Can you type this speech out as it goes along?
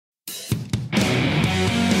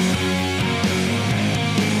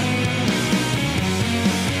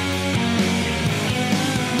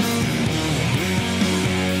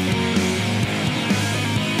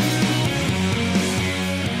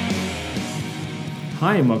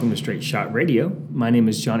Hi, and welcome to Straight Shot Radio. My name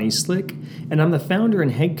is Johnny Slick, and I'm the founder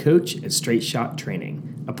and head coach at Straight Shot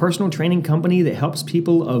Training, a personal training company that helps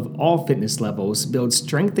people of all fitness levels build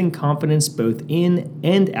strength and confidence both in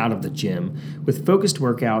and out of the gym with focused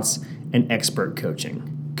workouts and expert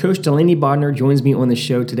coaching. Coach Delaney Bodner joins me on the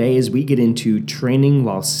show today as we get into training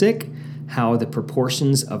while sick, how the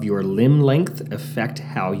proportions of your limb length affect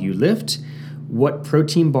how you lift, what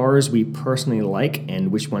protein bars we personally like and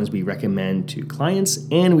which ones we recommend to clients,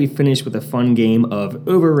 and we finish with a fun game of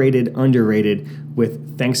overrated, underrated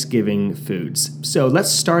with Thanksgiving foods. So let's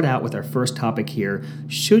start out with our first topic here.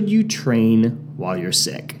 Should you train while you're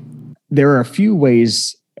sick? There are a few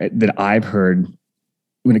ways that I've heard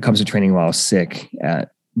when it comes to training while sick,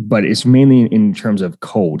 but it's mainly in terms of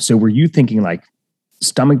cold. So were you thinking like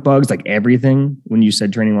stomach bugs, like everything when you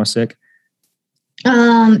said training while sick?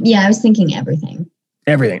 Yeah, I was thinking everything.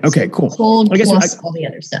 Everything. Okay, cool. Cold plus all the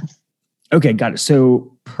other stuff. Okay, got it.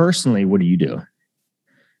 So personally, what do you do?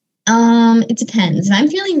 It depends. If I'm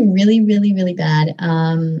feeling really, really, really bad,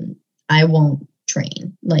 I won't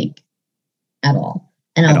train like at all,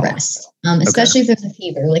 and I'll rest. Especially if there's a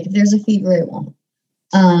fever. Like if there's a fever, it won't.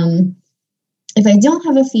 If I don't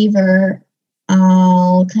have a fever,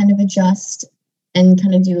 I'll kind of adjust and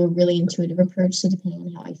kind of do a really intuitive approach. So depending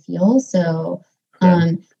on how I feel. So.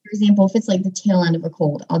 For example, if it's like the tail end of a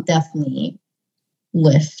cold, I'll definitely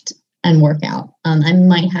lift and work out. I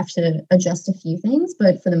might have to adjust a few things,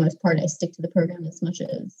 but for the most part, I stick to the program as much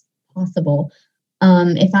as possible.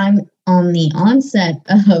 If I'm on the onset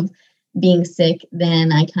of being sick,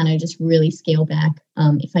 then I kind of just really scale back.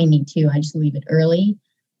 If I need to, I just leave it early.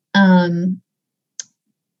 But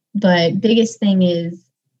biggest thing is,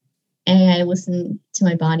 I listen to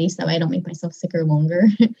my body so I don't make myself sicker longer.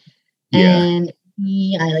 And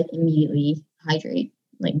I like immediately hydrate,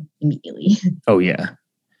 like immediately. Oh yeah.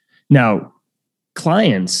 Now,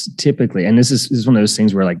 clients typically, and this is one of those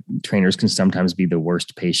things where like trainers can sometimes be the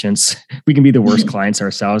worst patients. We can be the worst clients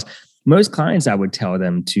ourselves. Most clients, I would tell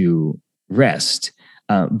them to rest,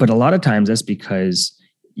 but a lot of times that's because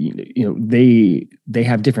they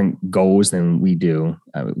have different goals than we do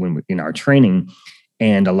when in our training.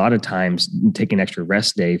 And a lot of times taking an extra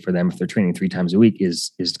rest day for them, if they're training 3 times a week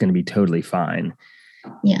is going to be totally fine.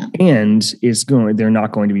 Yeah. And they're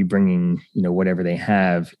not going to be bringing, whatever they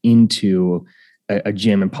have into a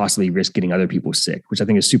gym and possibly risk getting other people sick, which I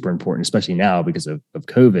think is super important, especially now because of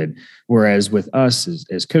COVID. Whereas with us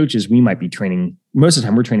as coaches, we might be training, most of the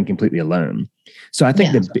time we're training completely alone. So I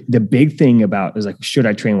think the big thing about is like, should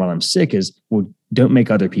I train while I'm sick is, well, don't make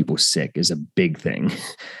other people sick is a big thing.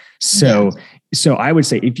 So I would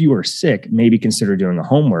say if you are sick, maybe consider doing a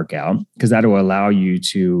home workout because that will allow you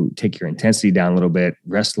to take your intensity down a little bit,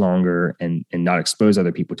 rest longer, and not expose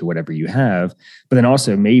other people to whatever you have. But then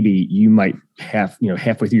also maybe you might have,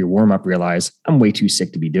 halfway through your warm up, realize I'm way too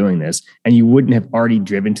sick to be doing this. And you wouldn't have already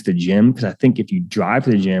driven to the gym because I think if you drive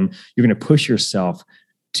to the gym, you're going to push yourself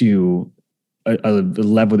to a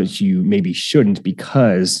level that you maybe shouldn't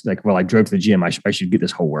because like, well, I drove to the gym. I should get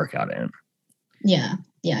this whole workout in. Yeah,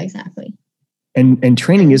 exactly. And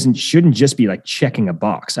training shouldn't just be like checking a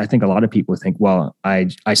box. I think a lot of people think, well, I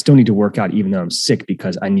still need to work out even though I'm sick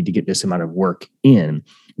because I need to get this amount of work in.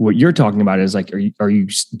 What you're talking about is like, are you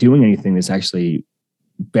doing anything that's actually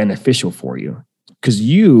beneficial for you? Because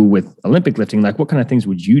you with Olympic lifting, like what kind of things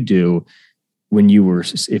would you do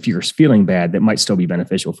if you're feeling bad that might still be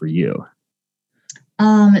beneficial for you?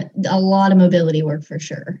 A lot of mobility work for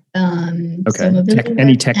sure. Okay. So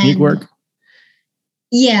any technique work?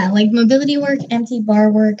 Yeah, like mobility work, empty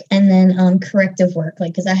bar work, and then corrective work,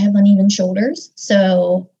 like because I have uneven shoulders.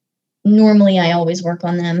 So normally I always work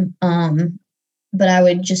on them. But I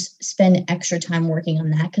would just spend extra time working on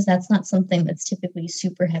that because that's not something that's typically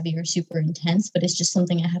super heavy or super intense, but it's just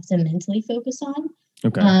something I have to mentally focus on.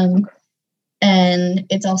 Okay. And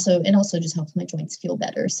it also just helps my joints feel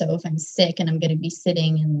better. So if I'm sick and I'm going to be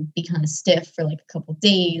sitting and be kind of stiff for like a couple of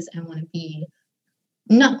days, I want to be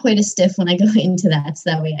not quite as stiff when I go into that. So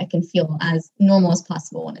that way I can feel as normal as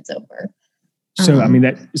possible when it's over. So, I mean,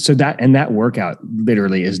 that workout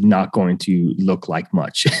literally is not going to look like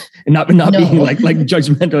much and not being like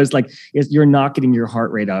judgmental. It's like, you're not getting your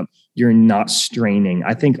heart rate up. You're not straining.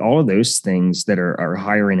 I think all of those things that are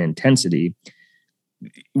higher in intensity,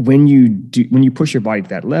 when you push your body to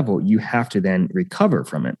that level, you have to then recover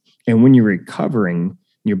from it. And when you're recovering,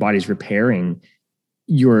 your body's repairing,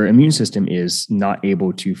 your immune system is not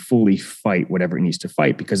able to fully fight whatever it needs to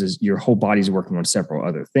fight because your whole body's working on several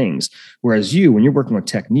other things. Whereas when you're working on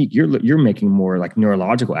technique, you're making more like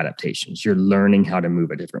neurological adaptations. You're learning how to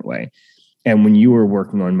move a different way. And when you are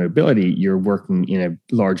working on mobility, you're working in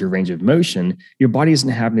a larger range of motion. Your body isn't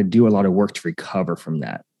having to do a lot of work to recover from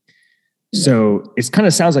that. So it kind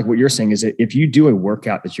of sounds like what you're saying is that if you do a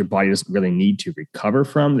workout that your body doesn't really need to recover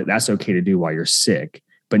from, that's okay to do while you're sick,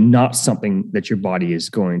 but not something that your body is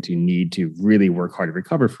going to need to really work hard to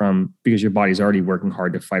recover from, because your body's already working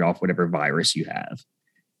hard to fight off whatever virus you have.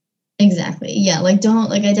 Exactly. Yeah. I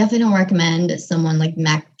definitely don't recommend someone like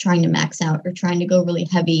trying to max out or trying to go really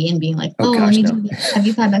heavy and being like, let me do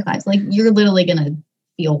heavy 5x5s. Like, you're literally going to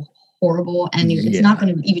feel horrible, and it's not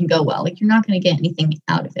going to even go well. Like, you're not going to get anything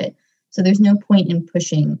out of it. So there's no point in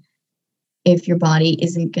pushing if your body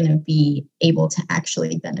isn't going to be able to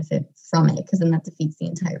actually benefit from it, because then that defeats the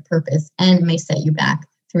entire purpose and may set you back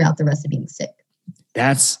throughout the rest of being sick.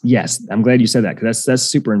 Yes. I'm glad you said that, because that's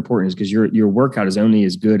super important, because your workout is only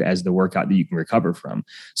as good as the workout that you can recover from.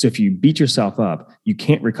 So if you beat yourself up, you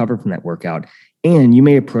can't recover from that workout, and you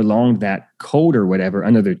may have prolonged that cold or whatever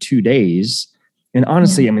another 2 days. And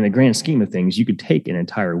honestly, I mean, the grand scheme of things, you could take an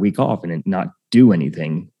entire week off and not do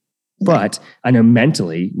anything. But I know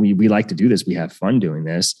mentally we like to do this. We have fun doing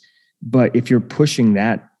this. But if you're pushing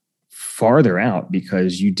that farther out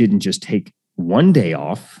because you didn't just take one day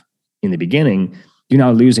off in the beginning, you're now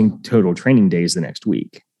losing total training days the next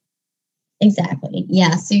week. Exactly.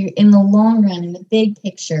 Yeah. So you're, in the long run, in the big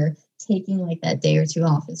picture, taking like that day or two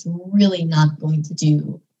off is really not going to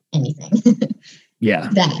do anything.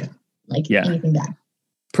 Anything bad.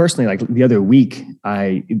 Personally, like the other week,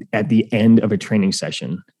 at the end of a training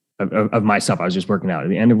session of myself, I was just working out. At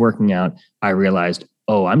the end of working out, I realized,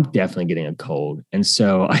 I'm definitely getting a cold. And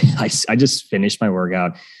so I just finished my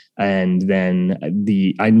workout. And then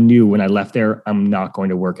I knew when I left there, I'm not going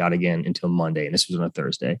to work out again until Monday. And this was on a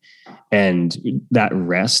Thursday. And that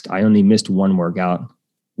rest, I only missed one workout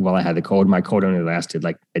while I had the cold. My cold only lasted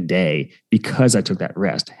like a day because I took that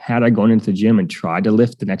rest. Had I gone into the gym and tried to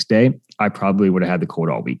lift the next day, I probably would have had the cold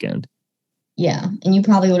all weekend. Yeah. And you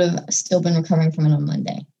probably would have still been recovering from it on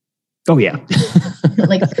Monday. Oh, yeah.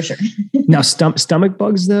 Like, for sure. Now, stomach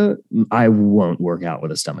bugs, though, I won't work out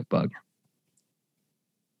with a stomach bug.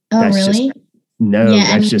 Oh, really?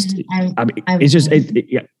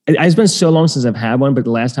 It's been so long since I've had one, but the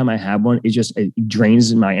last time I had one, it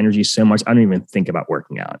drains my energy so much. I don't even think about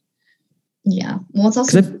working out. Yeah. Well, it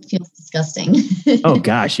also feels disgusting. Oh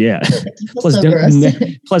gosh. Yeah.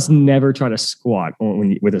 Plus never try to squat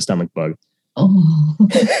with a stomach bug. Oh,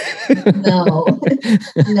 no,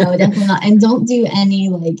 definitely not. And don't do any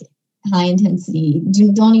like high intensity.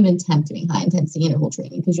 Don't even attempt doing high intensity interval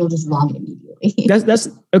training, because you'll just vomit immediately. That's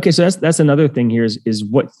okay. So that's another thing here is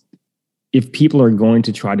what if people are going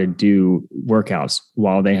to try to do workouts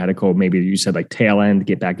while they had a cold, maybe you said like tail end,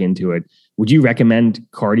 get back into it. Would you recommend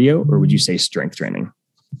cardio, or would you say strength training?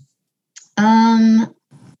 Well,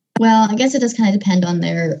 I guess it does kind of depend on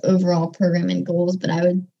their overall program and goals, but I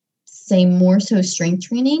would say more so strength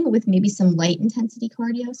training with maybe some light intensity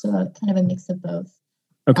cardio. So kind of a mix of both.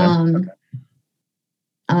 Okay.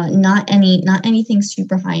 Not anything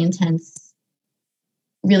super high intense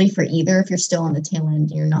really for either, if you're still on the tail end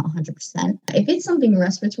and you're not 100%. If it's something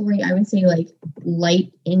respiratory, I would say like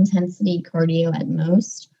light intensity cardio at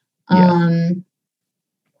most.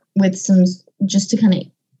 With some, just to kind of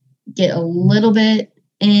get a little bit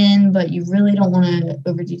in, but you really don't want to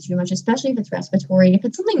overdo too much, especially if it's respiratory. If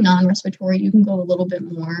it's something non-respiratory, you can go a little bit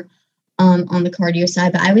more on the cardio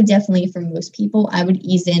side. But I would definitely, for most people, I would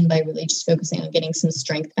ease in by really just focusing on getting some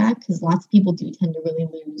strength back, because lots of people do tend to really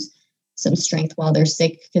lose some strength while they're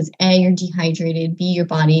sick, because A, you're dehydrated, B, your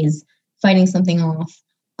body is fighting something off.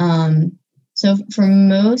 So for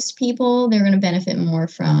most people, they're going to benefit more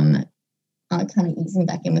from kind of easing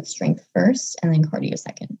back in with strength first and then cardio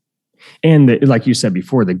second. And like you said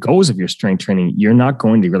before, the goals of your strength training, you're not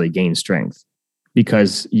going to really gain strength,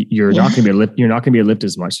 because you're not going to be able to lift. You're not going to be able to lift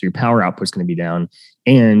as much. So your power output's going to be down,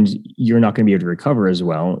 and you're not going to be able to recover as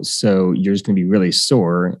well. So you're just going to be really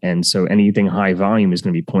sore. And so anything high volume is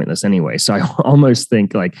going to be pointless anyway. So I almost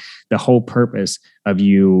think like the whole purpose of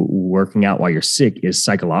you working out while you're sick is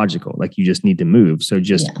psychological. Like, you just need to move. So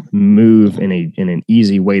just move in an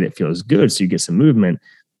easy way that feels good, so you get some movement.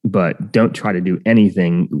 But don't try to do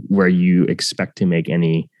anything where you expect to make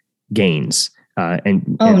any gains. And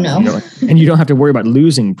you don't have to worry about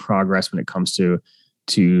losing progress when it comes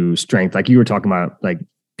to strength. Like you were talking about, like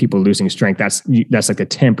people losing strength. That's like a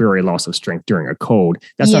temporary loss of strength during a cold.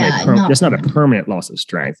 That's not a permanent loss of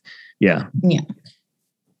strength. Yeah. Yeah.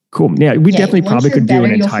 Cool. Yeah. We definitely probably could do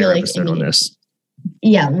an entire episode on this.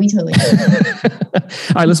 Yeah, we totally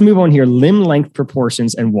All right, let's move on here. Limb length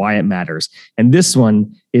proportions and why it matters. And this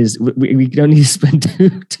one is, we don't need to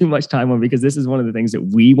spend too much time on, because this is one of the things that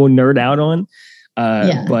we will nerd out on,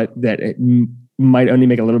 but that it might only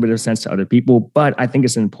make a little bit of sense to other people, but I think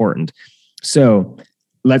it's important. So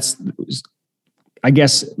I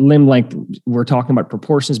guess limb length, we're talking about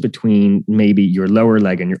proportions between maybe your lower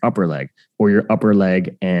leg and your upper leg, or your upper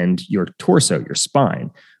leg and your torso, your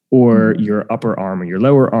spine, or your upper arm or your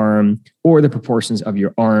lower arm, or the proportions of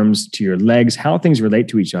your arms to your legs, how things relate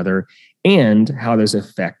to each other, and how those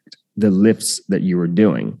affect the lifts that you were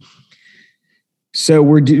doing. So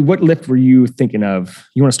what lift were you thinking of?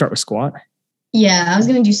 You want to start with squat? Yeah, I was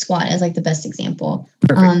going to do squat as like the best example.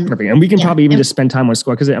 Perfect. And we can probably even just spend time on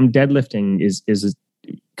squat, because deadlifting is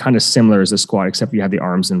kind of similar as a squat, except you have the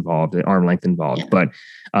arms involved, the arm length involved. Yeah.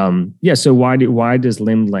 But so why does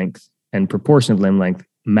limb length and proportion of limb length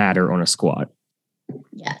matter on a squat?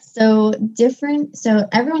 Yeah, so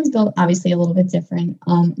everyone's built obviously a little bit different.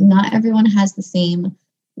 Not everyone has the same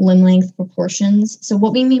limb length proportions. So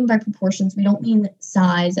what we mean by proportions, we don't mean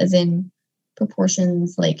size as in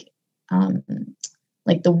proportions like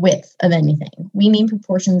the width of anything. We mean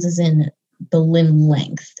proportions as in the limb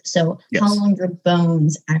length. So how long your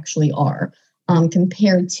bones actually are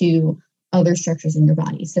compared to other structures in your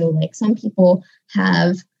body. So like some people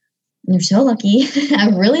have, and they're so lucky,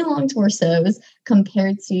 have really long torsos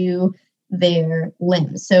compared to their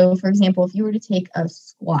limbs. So for example, if you were to take a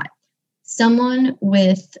squat, someone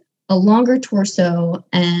with a longer torso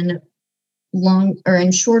and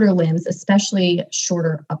shorter limbs, especially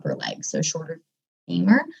shorter upper legs, so shorter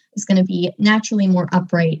femur, is going to be naturally more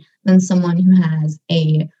upright than someone who has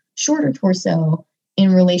a shorter torso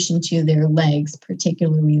in relation to their legs,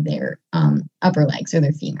 particularly their upper legs or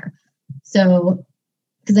their femur. So,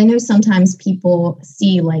 because I know sometimes people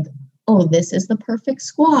see like, oh, this is the perfect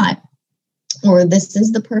squat or this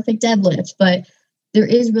is the perfect deadlift, but there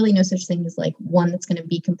is really no such thing as like one that's going to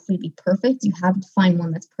be completely perfect. You have to find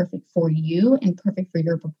one that's perfect for you and perfect for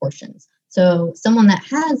your proportions. So someone that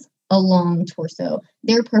has a long torso,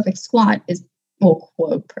 their perfect squat is, well,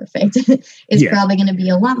 quote, perfect, is probably going to be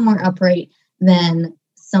a lot more upright than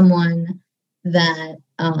someone that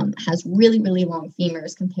has really, really long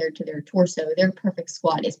femurs compared to their torso. Their perfect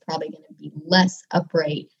squat is probably going to be less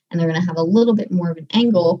upright and they're going to have a little bit more of an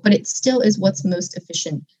angle, but it still is what's most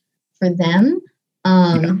efficient for them.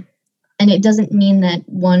 And it doesn't mean that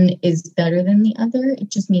one is better than the other.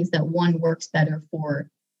 It just means that one works better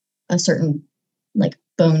for a certain like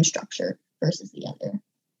bone structure versus the other.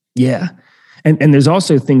 Yeah. And there's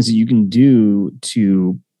also things that you can do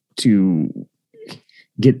to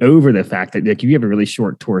get over the fact that like if you have a really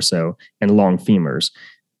short torso and long femurs,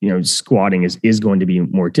 squatting is going to be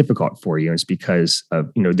more difficult for you. And it's because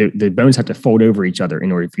of, the bones have to fold over each other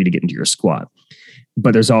in order for you to get into your squat.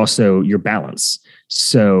 But there's also your balance.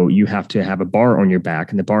 So you have to have a bar on your back,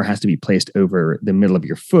 and the bar has to be placed over the middle of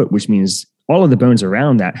your foot, which means all of the bones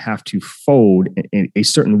around that have to fold in a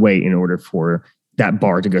certain way in order for that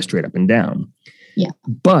bar to go straight up and down. Yeah.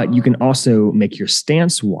 But you can also make your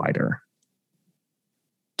stance wider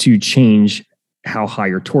to change how high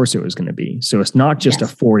your torso is going to be. So it's not just a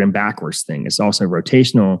forward and backwards thing. It's also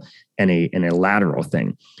rotational and a lateral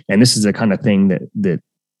thing. And this is the kind of thing that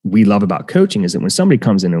we love about coaching, is that when somebody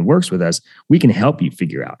comes in and works with us, we can help you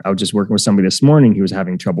figure out. I was just working with somebody this morning who was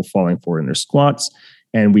having trouble falling forward in their squats,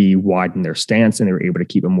 and we widened their stance and they were able to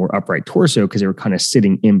keep a more upright torso because they were kind of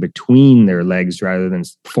sitting in between their legs rather than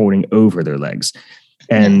folding over their legs.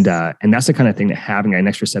 And that's the kind of thing that having an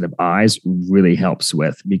extra set of eyes really helps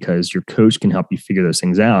with, because your coach can help you figure those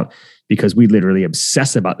things out, because we literally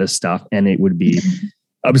obsess about this stuff, and it would be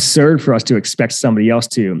absurd for us to expect somebody else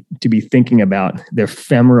to be thinking about their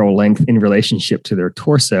femoral length in relationship to their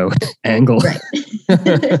torso angle. Right.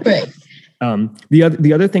 Right.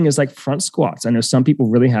 The other thing is like front squats. I know some people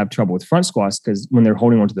really have trouble with front squats because when they're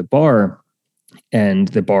holding onto the bar and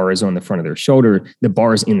the bar is on the front of their shoulder, the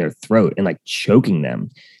bar is in their throat and like choking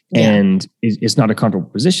them. Yeah. And it's not a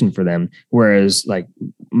comfortable position for them. Whereas like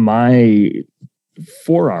my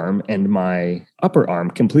forearm and my upper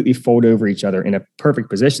arm completely fold over each other in a perfect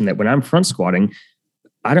position that when I'm front squatting,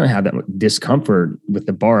 I don't have that discomfort with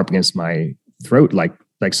the bar up against my throat like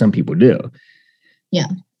some people do. Yeah.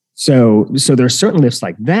 So there are certain lifts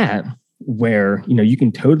like that where, you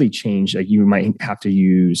can totally change. Like you might have to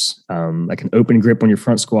use like an open grip on your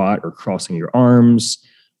front squat, or crossing your arms,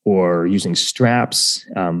 or using straps.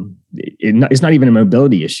 It's not even a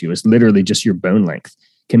mobility issue. It's literally just your bone length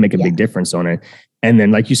can make a big difference on it. And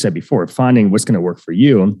then, like you said before, finding what's going to work for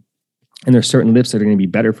you. And there's certain lifts that are going to be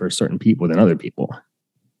better for certain people than other people.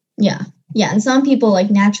 Yeah. Yeah, and some people like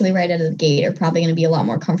naturally right out of the gate are probably going to be a lot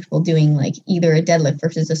more comfortable doing like either a deadlift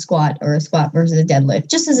versus a squat or a squat versus a deadlift.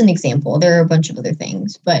 Just as an example, there are a bunch of other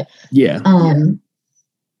things, but Yeah.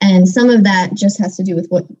 And some of that just has to do with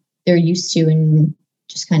what they're used to and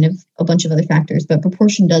just kind of a bunch of other factors. But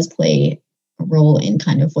proportion does play a role in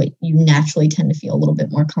kind of what you naturally tend to feel a little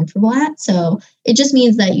bit more comfortable at. So it just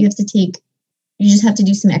means that you just have to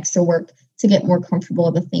do some extra work to get more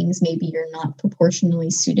comfortable with the things maybe you're not proportionally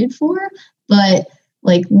suited for. But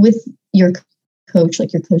like with your coach,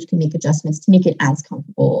 like your coach can make adjustments to make it as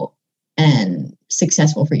comfortable and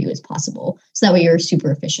successful for you as possible. So that way you're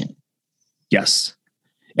super efficient. Yes.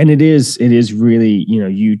 And it is really,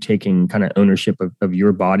 you taking kind of ownership of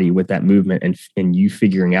your body with that movement and you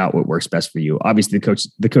figuring out what works best for you. Obviously the coach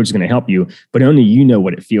is going to help you, but only you know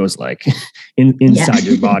what it feels like inside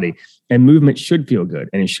your body. And movement should feel good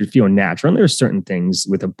and it should feel natural. And there are certain things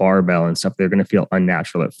with a barbell and stuff that are going to feel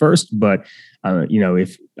unnatural at first, but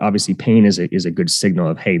if obviously pain is a good signal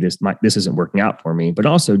of, hey, this isn't working out for me, but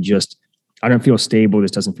also just I don't feel stable. This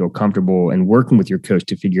doesn't feel comfortable. And working with your coach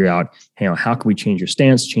to figure out, hey, how can we change your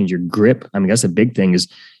stance, change your grip? I mean, that's a big thing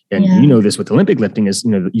is, and this with Olympic lifting is,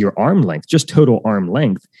 your arm length, just total arm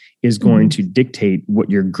length is going to dictate what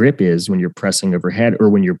your grip is when you're pressing overhead or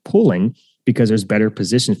when you're pulling, because there's better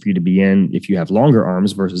positions for you to be in if you have longer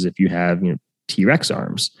arms versus if you have, T-Rex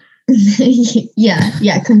arms.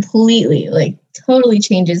 Yeah, completely. Like totally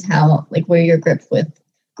changes how, like where your grip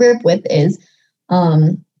width is.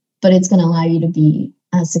 But it's going to allow you to be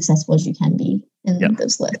as successful as you can be in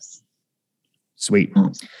those lifts. Sweet.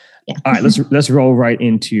 Yeah. All right, let's roll right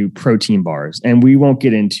into protein bars, and we won't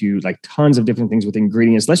get into like tons of different things with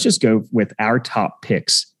ingredients. Let's just go with our top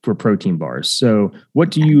picks for protein bars. So,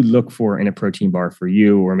 what do you look for in a protein bar for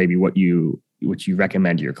you, or maybe what you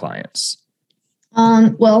recommend to your clients?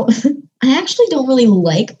 Well, I actually don't really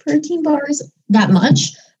like protein bars that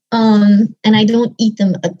much, and I don't eat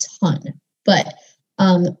them a ton, but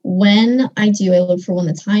when I do, I look for one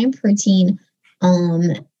that's high in protein.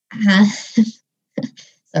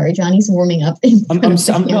 Sorry, Johnny's warming up. I'm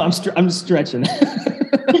stretching.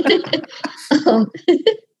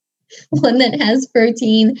 One that has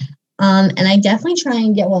protein, and I definitely try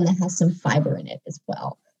and get one that has some fiber in it as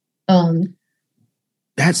well.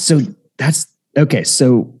 That's okay.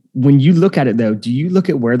 So when you look at it though, do you look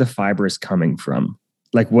at where the fiber is coming from,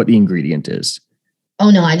 like what the ingredient is? Oh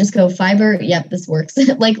no, I just go fiber. Yep, this works.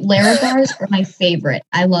 Like Larabars are my favorite.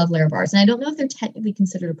 I love Larabars. And I don't know if they're technically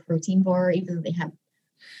considered a protein bar, even though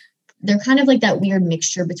they're kind of like that weird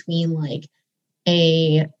mixture between like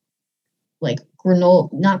a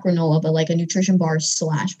granola, not granola, but like a nutrition bar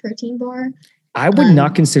 / protein bar. I would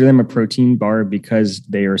not consider them a protein bar because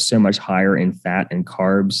they are so much higher in fat and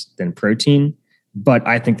carbs than protein, but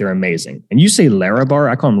I think they're amazing. And you say Larabar,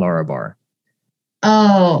 I call them Larabar.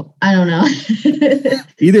 Oh, I don't know.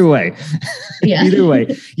 Either way. Yeah. Either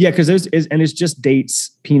way. Yeah, because it's just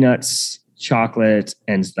dates, peanuts, chocolate,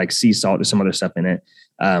 and like sea salt. There's some other stuff in it.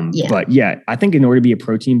 But yeah, I think in order to be a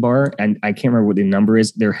protein bar, and I can't remember what the number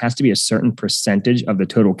is, there has to be a certain percentage of the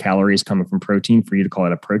total calories coming from protein for you to call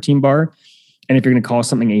it a protein bar. And if you're going to call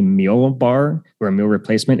something a meal bar or a meal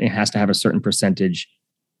replacement, it has to have a certain percentage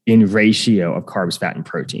in ratio of carbs, fat, and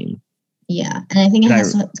protein. Yeah, and I think it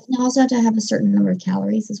also have to have a certain number of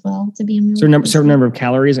calories as well to be a meal. Certain number of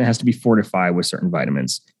calories, and it has to be fortified with certain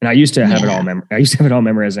vitamins. And I used to have it all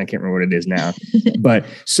memorized, and I can't remember what it is now.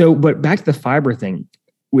 but back to the fiber thing.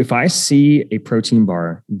 If I see a protein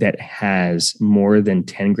bar that has more than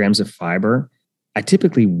 10 grams of fiber, I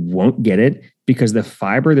typically won't get it because the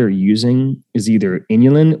fiber they're using is either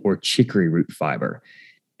inulin or chicory root fiber.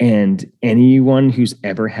 And anyone who's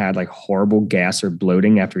ever had like horrible gas or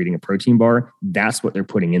bloating after eating a protein bar, that's what they're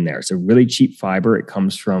putting in there. It's a really cheap fiber. It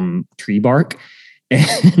comes from tree bark,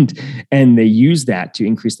 and they use that to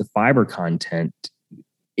increase the fiber content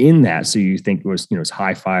in that. So you think it's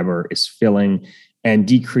high fiber, it's filling, and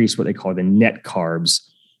decrease what they call the net carbs,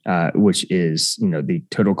 which is the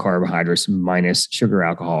total carbohydrates minus sugar,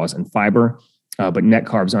 alcohols, and fiber. But net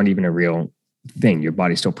carbs aren't even a real thing. Your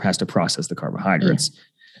body still has to process the carbohydrates.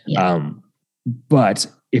 Yeah. But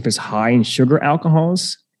if it's high in sugar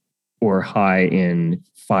alcohols or high in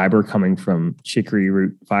fiber coming from chicory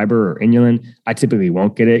root fiber or inulin, I typically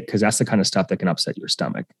won't get it because that's the kind of stuff that can upset your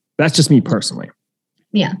stomach. That's just me personally.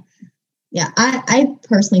 Yeah. I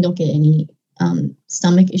personally don't get any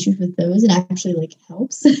stomach issues with those. It actually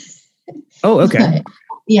helps. Oh, okay.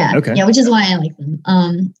 Yeah. Okay. Yeah, which is why I like them.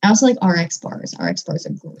 I also like RX bars. RX bars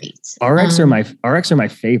are great. RX are my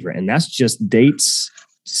favorite, and that's just dates,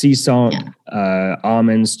 sea salt,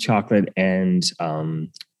 almonds, chocolate, and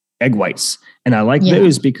egg whites. And I like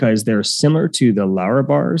those because they're similar to the Laura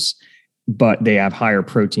bars, but they have higher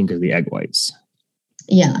protein because of the egg whites.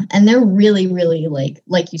 Yeah. And they're really, really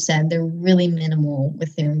like you said, they're really minimal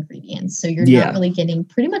with their ingredients. So you're not really getting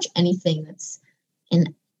pretty much anything that's an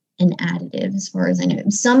additive as far as I know.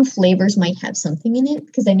 Some flavors might have something in it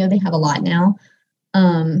because I know they have a lot now.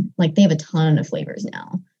 Like they have a ton of flavors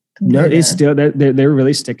now. No, it's still they're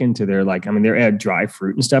really sticking to their they're add dry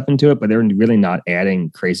fruit and stuff into it, but they're really not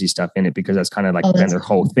adding crazy stuff in it because that's kind of their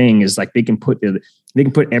whole thing is like they can put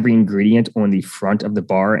every ingredient on the front of the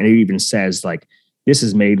bar, and it even says like this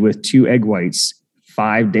is made with 2 egg whites,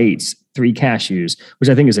 5 dates, 3 cashews, which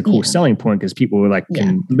I think is a cool selling point because people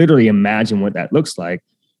can literally imagine what that looks like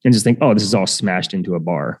and just think, oh, this is all smashed into a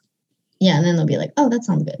bar. Yeah, and then they'll be like, oh, that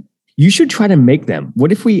sounds good. You should try to make them.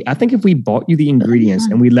 What if I think if we bought you the ingredients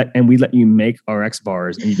and we let you make RX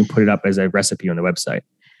bars and you can put it up as a recipe on the website.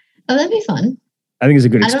 Oh, that'd be fun. I think it's a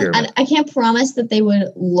good experiment. I can't promise that they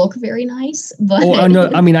would look very nice, but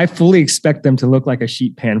I fully expect them to look like a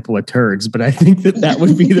sheet pan full of turds, but I think that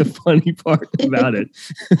would be the funny part about it.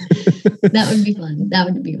 That would be fun. That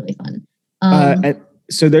would be really fun.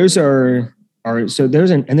 So those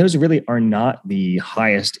those really are not the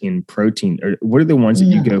highest in protein. Or what are the ones that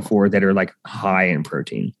you go for that are like high in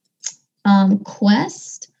protein?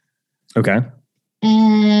 Quest. Okay.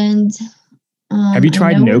 And have you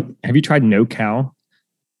tried No Cow?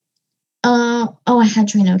 I had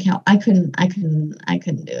tried No Cow. I couldn't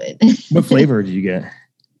do it. What flavor did you get?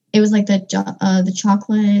 It was like the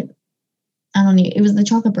chocolate. I don't know. It was the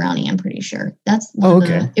chocolate brownie. I'm pretty sure. That's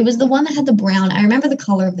it was the one that had the brown. I remember the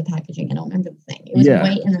color of the packaging. I don't remember the thing. It was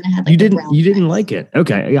white, and then it had you didn't like it.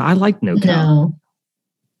 Okay, yeah, I like No Cow.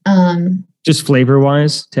 No. Just flavor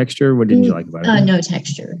wise, texture. What didn't you like about it? No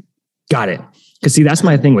texture. Got it. Because see, that's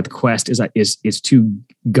my thing with Quest is it's too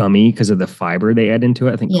gummy because of the fiber they add into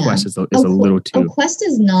it. I think Quest is a little too. Quest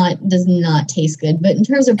does not taste good, but in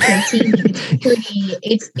terms of protein,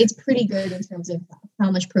 it's pretty good in terms of how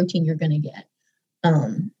much protein you're going to get,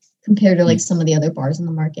 compared to like some of the other bars on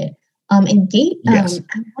the market. I want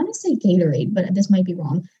to say Gatorade, but this might be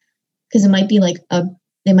wrong because it might be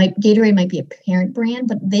Gatorade might be a parent brand,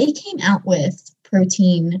 but they came out with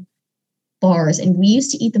protein bars and we used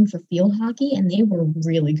to eat them for field hockey and they were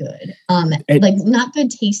really good. Not good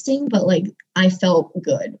tasting, but like I felt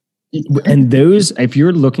good eating them. And those, if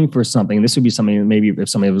you're looking for something, this would be something maybe if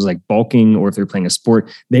somebody was like bulking or if they're playing a sport,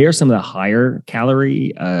 they are some of the higher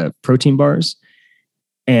calorie protein bars.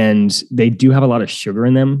 And they do have a lot of sugar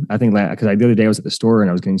in them. I think because the other day I was at the store and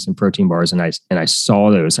I was getting some protein bars and I saw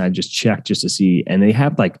those and I just checked just to see, and they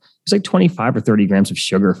have it's like 25 or 30 grams of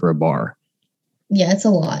sugar for a bar. Yeah, it's a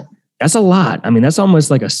lot. That's a lot. I mean, that's almost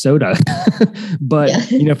like a soda. But,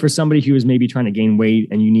 for somebody who is maybe trying to gain weight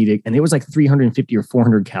and you need it, and it was like 350 or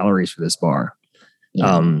 400 calories for this bar.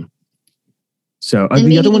 Yeah. So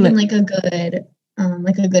the other one like a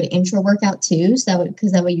good intro workout too. So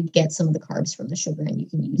that way you get some of the carbs from the sugar and you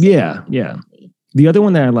can use it. Yeah. The other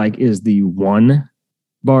one that I like is the One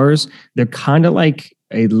bars. They're kind of like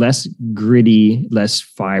a less gritty, less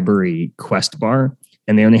fibery Quest bar.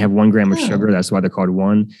 And they only have 1 gram of sugar. That's why they're called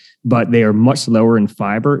One. But they are much lower in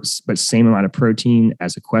fiber, but same amount of protein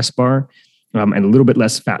as a Quest bar, and a little bit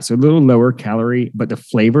less fat. So a little lower calorie, but the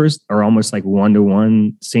flavors are almost like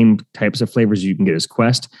 1-to-1, same types of flavors you can get as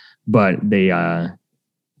Quest, but they,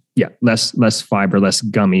 less fiber, less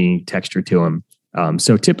gummy texture to them.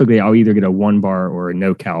 So typically I'll either get a One bar or a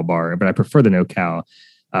No Cow bar, but I prefer the No Cow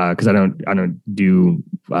because I don't do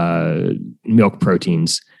milk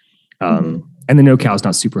proteins. And the No Cow is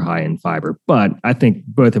not super high in fiber, but I think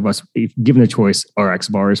both of us, if given the choice, RX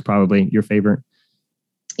bar is probably your favorite.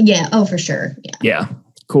 Yeah. Oh, for sure. Yeah. Yeah.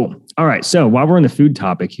 Cool. All right. So while we're on the food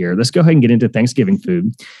topic here, let's go ahead and get into Thanksgiving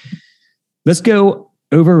food. Let's go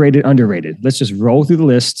overrated, underrated. Let's just roll through the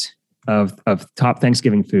list of top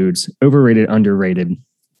Thanksgiving foods, overrated, underrated,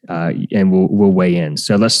 and we'll weigh in.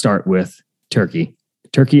 So let's start with turkey.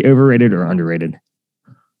 Turkey, overrated or underrated?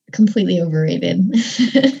 Completely overrated.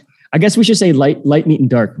 I guess we should say light meat and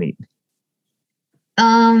dark meat.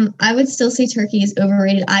 I would still say turkey is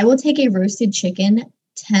overrated. I will take a roasted chicken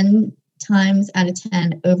 10 times out of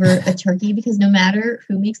 10 over a turkey because no matter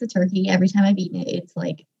who makes the turkey, every time I've eaten it, it's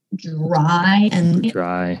like dry and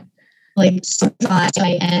like so dry,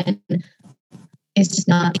 and it's just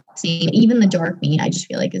not the same. Even the dark meat, I just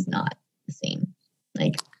feel like is not the same.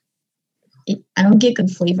 Like I don't get good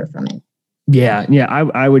flavor from it. Yeah.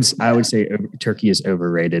 I would say turkey is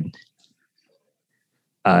overrated.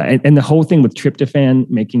 And the whole thing with tryptophan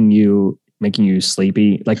making you making you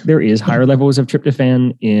sleepy. Like there is higher levels of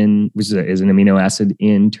tryptophan which is an amino acid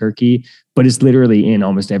in turkey, but it's literally in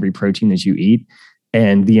almost every protein that you eat.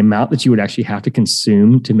 And the amount that you would actually have to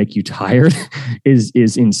consume to make you tired is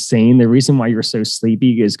insane. The reason why you're so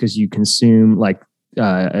sleepy is because you consume like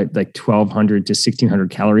 1,200 to 1,600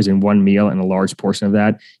 calories in one meal, and a large portion of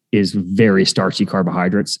that is very starchy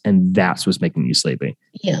carbohydrates, and that's what's making you sleepy.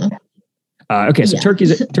 Yeah. Okay, so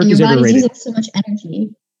turkey's your body's overrated. Using so much energy.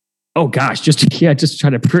 Oh gosh, just try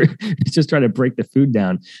to break the food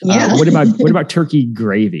down. Yeah. What about turkey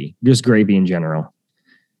gravy? Just gravy in general.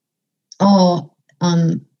 Oh,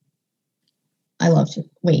 I love to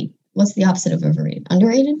wait. What's the opposite of overrated?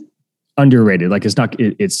 Underrated? Underrated. Like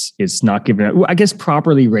it's not given. I guess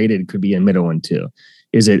properly rated could be a middle one too.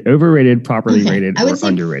 Is it overrated, properly rated, or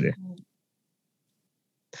underrated?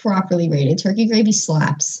 Properly rated. Turkey gravy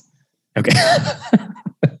slaps. Okay.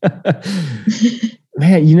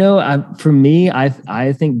 Man, for me,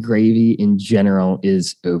 I think gravy in general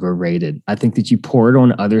is overrated. I think that you pour it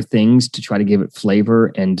on other things to try to give it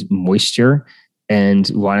flavor and moisture. And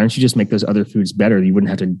why don't you just make those other foods better? You wouldn't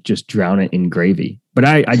have to just drown it in gravy. But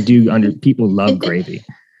I do people love gravy.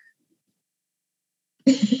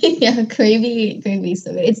 Yeah, gravy.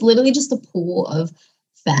 So good. It's literally just a pool of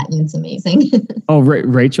fat, and it's amazing. Oh,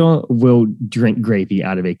 Rachel will drink gravy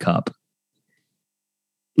out of a cup.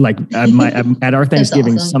 Like at our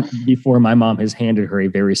Thanksgiving, awesome. Before, my mom has handed her a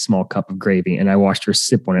very small cup of gravy, and I watched her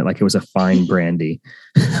sip on it like it was a fine brandy.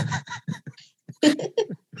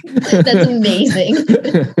 That's amazing.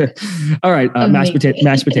 All right, mashed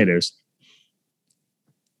potatoes.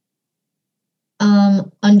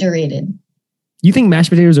 Underrated. You think mashed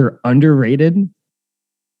potatoes are underrated?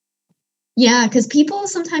 Yeah, because people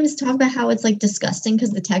sometimes talk about how it's like disgusting because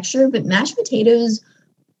of the texture, but mashed potatoes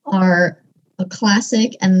are a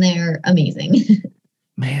classic and they're amazing.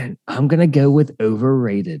 Man, I'm gonna go with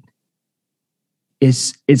overrated.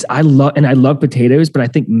 I love potatoes, but I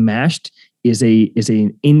think mashed is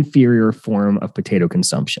an inferior form of potato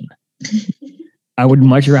consumption. I would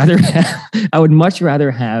much rather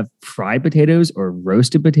have fried potatoes or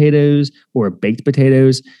roasted potatoes or baked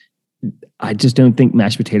potatoes. I just don't think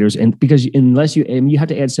mashed potatoes, and because unless you have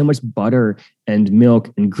to add so much butter and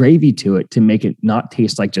milk and gravy to it to make it not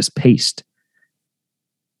taste like just paste.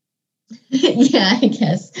 Yeah, I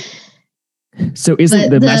guess. So isn't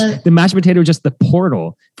the mashed potato just the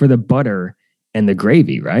portal for the butter and the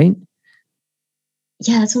gravy, right?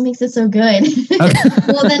 Yeah, that's what makes it so good. Okay.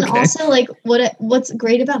 Well, then also like what's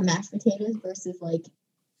great about mashed potatoes versus like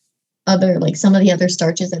some of the other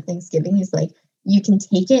starches at Thanksgiving is like you can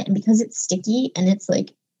take it, and because it's sticky and it's like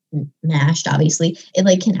mashed, obviously, it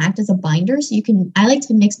like can act as a binder. So I like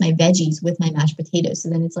to mix my veggies with my mashed potatoes. So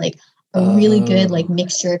then it's like a really good like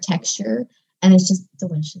mixture texture, and it's just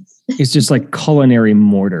delicious. It's just like culinary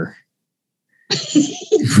mortar.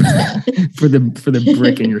 for the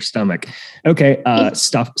brick in your stomach. Okay,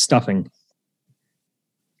 stuffing.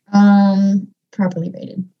 Properly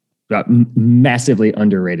rated. Massively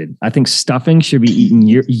underrated. I think stuffing should be eaten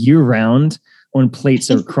year round on plates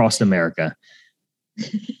across America.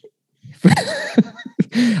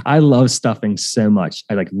 I love stuffing so much.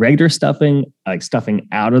 I like regular stuffing. I like stuffing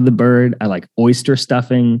out of the bird. I like oyster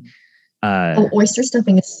stuffing. Oyster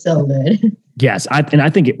stuffing is so good. Yes, I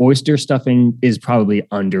think oyster stuffing is probably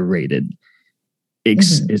underrated.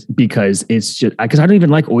 Because it's just because I don't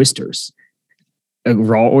even like oysters.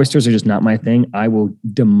 Raw oysters are just not my thing. I will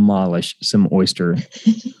demolish some oyster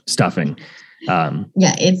stuffing.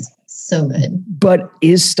 Yeah, it's so good. But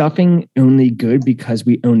is stuffing only good because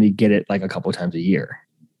we only get it like a couple of times a year?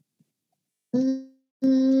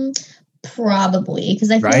 Probably,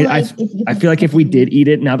 because I feel like if we did eat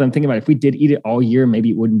it, now that I'm thinking about it, if we did eat it all year,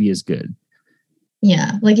 maybe it wouldn't be as good.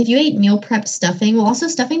 Yeah, like if you ate meal prep stuffing, well, also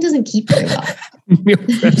stuffing doesn't keep very well. Meal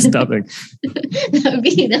prep stuffing.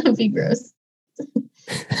 that would be gross.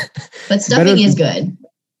 But stuffing is good.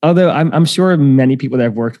 Although I'm sure many people that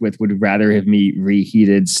I've worked with would rather have me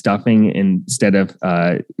reheated stuffing instead of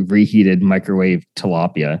reheated microwave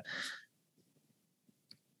tilapia.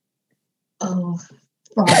 Oh,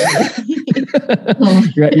 probably.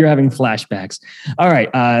 You're having flashbacks. All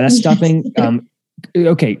right, that's stuffing.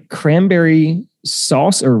 Okay, cranberry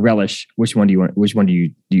sauce or relish? Which one do you want? Which one do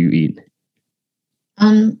you eat?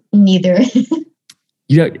 Neither.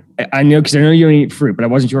 I know because I know you don't eat fruit, but I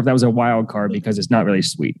wasn't sure if that was a wild card because it's not really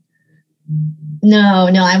sweet. No,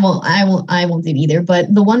 I won't do it either.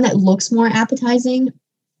 But the one that looks more appetizing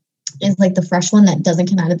is like the fresh one that doesn't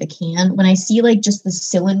come out of the can. When I see like just the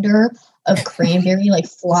cylinder of cranberry like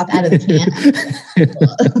flop out of the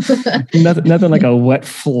can. nothing like a wet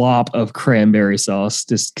flop of cranberry sauce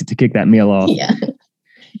just to kick that meal off. Yeah.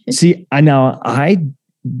 See, I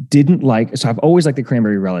didn't like, so I've always liked the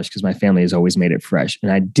cranberry relish because my family has always made it fresh.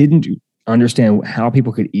 And I didn't understand how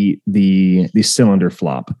people could eat the cylinder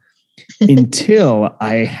flop until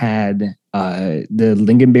I had the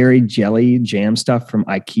lingonberry jelly jam stuff from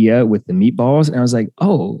IKEA with the meatballs. And I was like,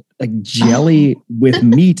 oh, like jelly with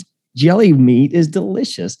meat. Jelly meat is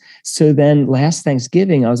delicious. So then last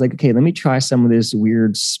Thanksgiving, I was like, okay, let me try some of this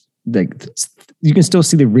weird, like, you can still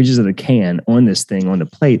see the ridges of the can on this thing on the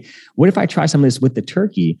plate. What if I try some of this with the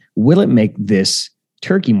turkey? Will it make this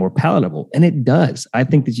turkey more palatable? And it does. I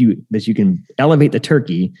think that you can elevate the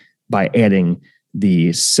turkey by adding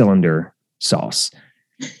the cylinder sauce.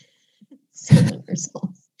 Cylinder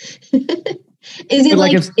sauce. Is it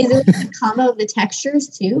like is it a combo of the textures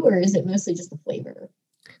too, or is it mostly just the flavor?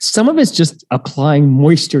 Some of it's just applying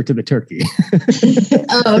moisture to the turkey.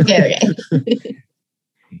 Oh, okay.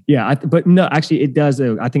 Yeah, but no, actually, it does.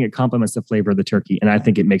 I think it complements the flavor of the turkey, and I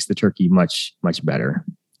think it makes the turkey much, much better.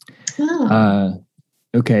 Oh.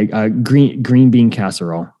 Okay, green bean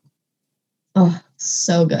casserole. Oh,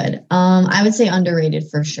 so good. I would say underrated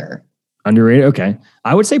for sure. Underrated. Okay,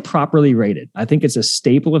 I would say properly rated. I think it's a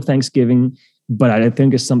staple of Thanksgiving, but I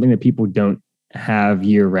think it's something that people don't have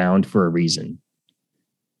year round for a reason.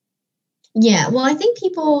 Yeah, well, I think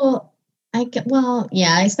people.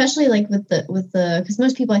 Especially like with the because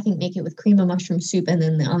most people I think make it with cream of mushroom soup and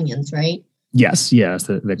then the onions, right? Yes,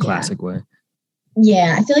 the classic way.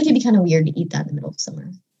 Yeah, I feel like it'd be kind of weird to eat that in the middle of summer.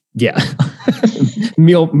 Yeah,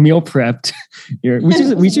 meal prepped.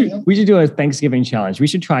 We should do a Thanksgiving challenge. We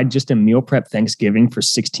should try just a meal prep Thanksgiving for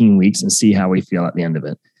 16 weeks and see how we feel at the end of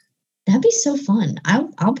it. That'd be so fun.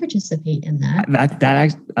 I'll participate in that.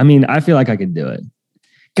 I feel like I could do it.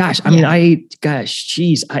 Gosh, I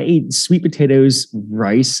ate sweet potatoes,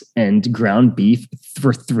 rice, and ground beef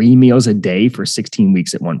for 3 meals a day for 16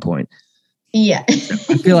 weeks at one point. Yeah. I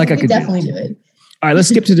feel like I could definitely do it. All right, let's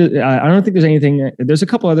skip to the, I don't think there's anything, there's a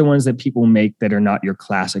couple other ones that people make that are not your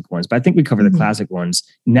classic ones, but I think we covered the classic ones.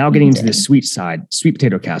 Now getting into the sweet side, sweet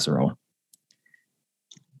potato casserole.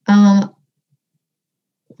 I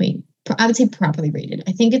would say properly rated.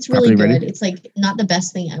 I think it's really good. Rated? It's like not the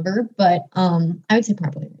best thing ever, but I would say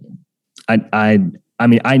properly rated.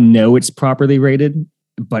 I know it's properly rated,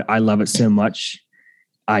 but I love it so much.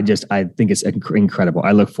 I think it's incredible.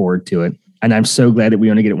 I look forward to it. And I'm so glad that we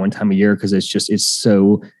only get it one time a year because it's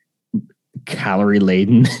so calorie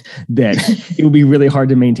laden that it would be really hard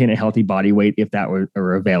to maintain a healthy body weight if that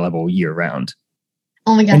were available year round.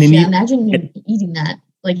 Oh my gosh, yeah. Imagine eating that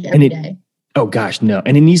like every day. Oh gosh, no.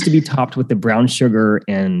 And it needs to be topped with the brown sugar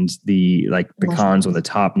and the pecans on the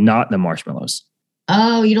top, not the marshmallows.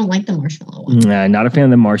 Oh, you don't like the marshmallow one? Nah, not a fan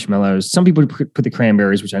of the marshmallows. Some people put the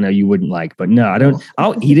cranberries, which I know you wouldn't like, but no, I don't.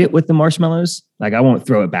 I'll eat it with the marshmallows. Like I won't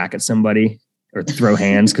throw it back at somebody or throw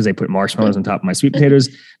hands because they put marshmallows on top of my sweet potatoes,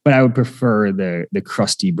 but I would prefer the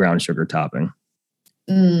crusty brown sugar topping.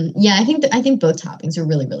 Yeah, I think both toppings are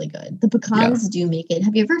really, really good. The pecans do make it.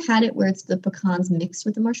 Have you ever had it where it's the pecans mixed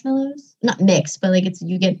with the marshmallows? Not mixed, but like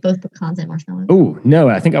you get both pecans and marshmallows. Oh, no,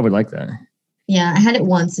 I think I would like that. Yeah, I had it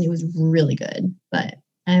once and it was really good, but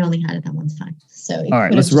I only had it that one time. So all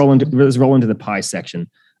right, let's roll into the pie section.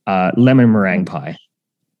 Lemon meringue pie.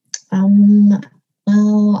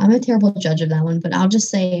 Well, I'm a terrible judge of that one, but I'll just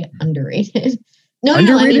say underrated. No,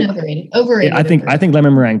 overrated. Overrated. Yeah, I think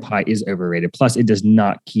lemon meringue pie is overrated. Plus, it does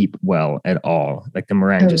not keep well at all. Like the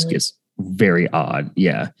meringue just gets very odd.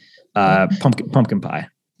 Yeah. Pumpkin pie.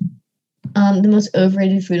 The most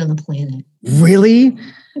overrated food on the planet. Really?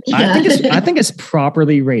 Yeah. I think it's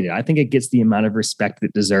properly rated. I think it gets the amount of respect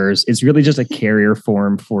it deserves. It's really just a carrier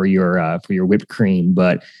form for your whipped cream,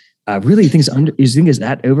 but really, you think is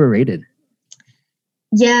that overrated?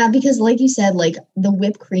 Yeah, because like you said, like the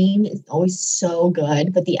whipped cream is always so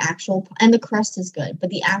good, but the crust is good, but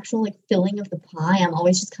the actual like filling of the pie, I'm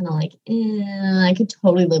always just kind of like, I could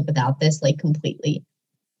totally live without this like completely.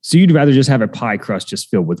 So you'd rather just have a pie crust just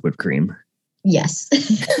filled with whipped cream? Yes.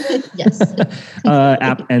 Yes.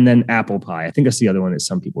 And then apple pie. I think that's the other one that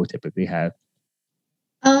some people typically have.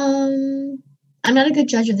 I'm not a good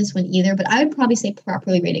judge of this one either, but I would probably say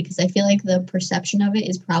properly rated because I feel like the perception of it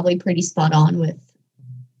is probably pretty spot on with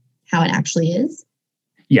how it actually is.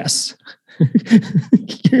 Yes.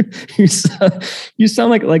 you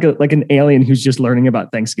sound like an alien who's just learning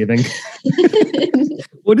about Thanksgiving.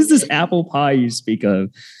 What is this apple pie you speak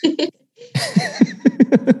of?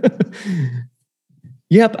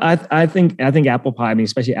 Yep, I think apple pie. I mean,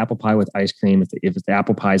 especially apple pie with ice cream. If the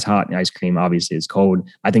apple pie is hot and ice cream obviously is cold,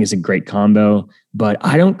 I think it's a great combo. But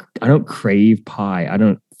I don't crave pie. I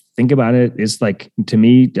don't think about it. It's like, to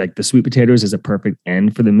me, like the sweet potatoes is a perfect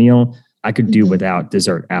end for the meal. I could do without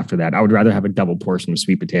dessert after that. I would rather have a double portion of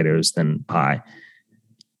sweet potatoes than pie.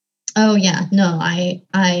 Oh yeah, no,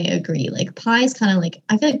 I agree. Like pie is kind of like,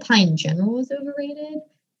 I feel like pie in general is overrated.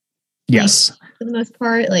 Yes, like, for the most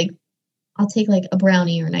part. Like I'll take like a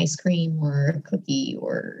brownie or an ice cream or a cookie,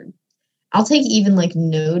 or I'll take even like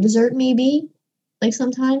no dessert maybe. Like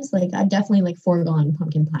sometimes, like I've definitely like foregone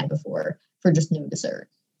pumpkin pie before for just no dessert.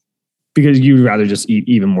 because you'd rather just eat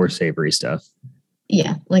even more savory stuff.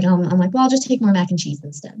 Yeah, like I'm like, well, I'll just take more mac and cheese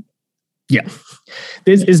instead. Yeah.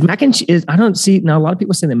 Is mac and cheese, I don't see, now a lot of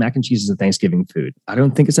people say that mac and cheese is a Thanksgiving food. I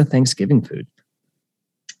don't think it's a Thanksgiving food.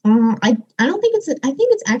 I don't think I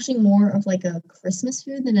think it's actually more of like a Christmas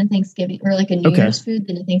food than a Thanksgiving, or like a New Year's food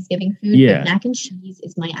than a Thanksgiving food. Yeah. But mac and cheese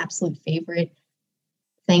is my absolute favorite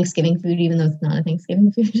Thanksgiving food, even though it's not a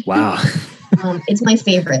Thanksgiving food. Wow. It's my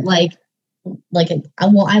favorite. I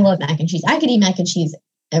love mac and cheese. I could eat mac and cheese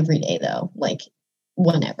every day though, like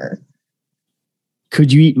whenever.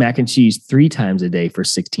 Could you eat mac and cheese 3 times a day for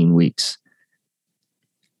 16 weeks?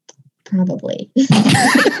 Probably.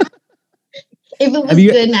 If it was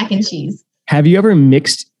good mac and cheese. Have you ever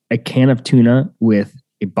mixed a can of tuna with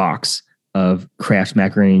a box of Kraft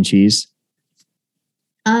macaroni and cheese?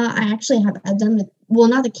 I actually have. I've done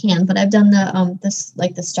not the can, but I've done the the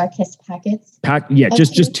Starkist packets.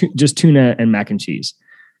 Just tuna and mac and cheese.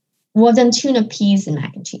 Well, I've done tuna, peas, and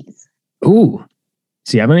mac and cheese. Ooh,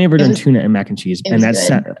 see, I've only ever done tuna and mac and cheese, and that's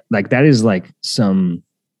good. that is like some,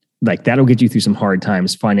 like that'll get you through some hard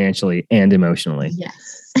times financially and emotionally.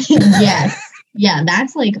 Yes, yes. Yeah,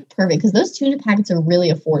 that's like perfect because those tuna packets are really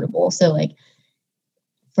affordable. So like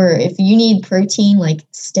for if you need protein like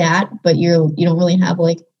stat, but you don't really have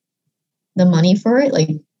like the money for it, like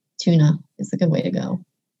tuna is a good way to go.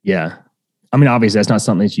 Yeah. I mean, obviously that's not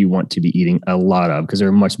something that you want to be eating a lot of because there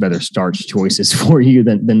are much better starch choices for you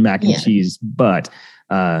than mac and cheese. But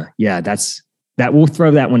we'll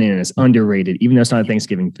throw that one in. It's underrated. Even though it's not a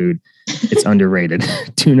Thanksgiving food, it's underrated.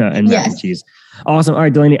 Tuna and mac and cheese. Awesome. All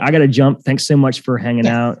right, Delaney, I got to jump. Thanks so much for hanging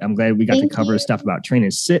out. I'm glad we got to cover stuff about training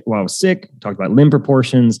while I was sick, talked about limb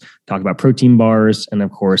proportions, talked about protein bars, and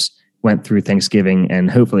of course, went through Thanksgiving and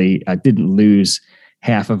hopefully didn't lose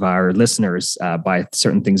half of our listeners by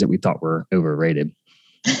certain things that we thought were overrated.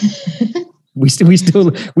 we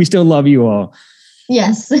still love you all.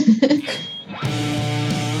 Yes.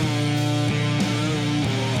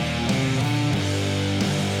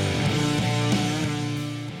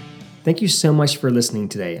 Thank you so much for listening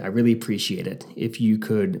today. I really appreciate it. If you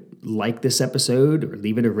could like this episode or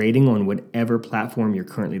leave it a rating on whatever platform you're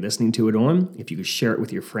currently listening to it on, if you could share it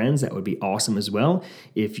with your friends, that would be awesome as well.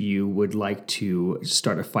 If you would like to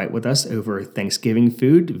start a fight with us over Thanksgiving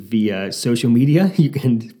food via social media, you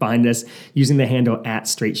can find us using the handle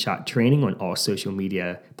 @StraightShotTraining on all social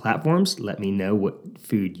media platforms. Let me know what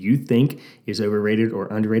food you think is overrated or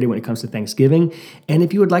underrated when it comes to Thanksgiving. And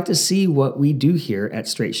if you would like to see what we do here at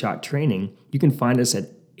Straight Shot Training, you can find us at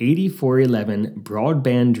 8411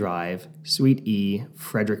 Broadband Drive, Suite E,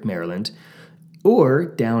 Frederick, Maryland, or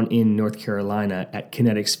down in North Carolina at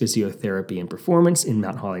Kinetics Physiotherapy and Performance in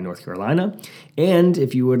Mount Holly, North Carolina. And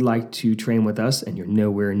if you would like to train with us and you're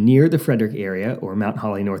nowhere near the Frederick area or Mount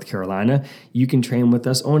Holly, North Carolina, you can train with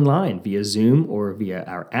us online via Zoom or via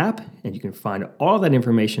our app. And you can find all that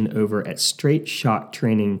information over at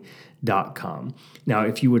straightshottraining.com. Now,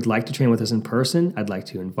 if you would like to train with us in person, I'd like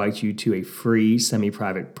to invite you to a free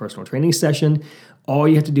semi-private personal training session. All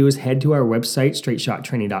you have to do is head to our website,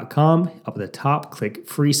 straightshottraining.com. Up at the top, click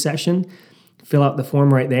free session, fill out the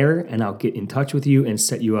form right there, and I'll get in touch with you and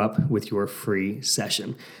set you up with your free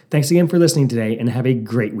session. Thanks again for listening today, and have a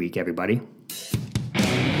great week, everybody.